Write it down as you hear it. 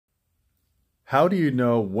How do you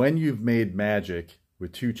know when you've made magic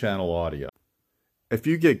with two-channel audio? If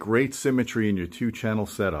you get great symmetry in your two-channel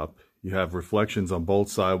setup, you have reflections on both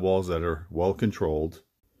sidewalls that are well controlled,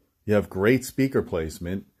 you have great speaker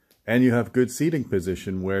placement, and you have good seating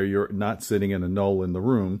position where you're not sitting in a null in the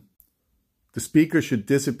room, the speaker should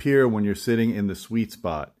disappear when you're sitting in the sweet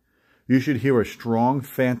spot. You should hear a strong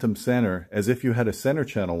phantom center as if you had a center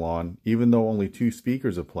channel on, even though only two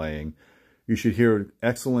speakers are playing. You should hear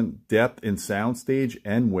excellent depth in soundstage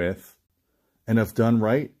and width. And if done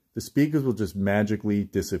right, the speakers will just magically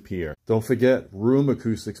disappear. Don't forget, room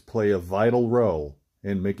acoustics play a vital role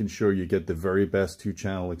in making sure you get the very best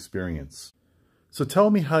two-channel experience. So tell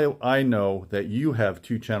me how I know that you have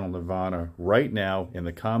two-channel nirvana right now in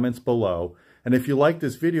the comments below. And if you like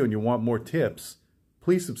this video and you want more tips,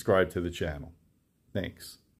 please subscribe to the channel. Thanks.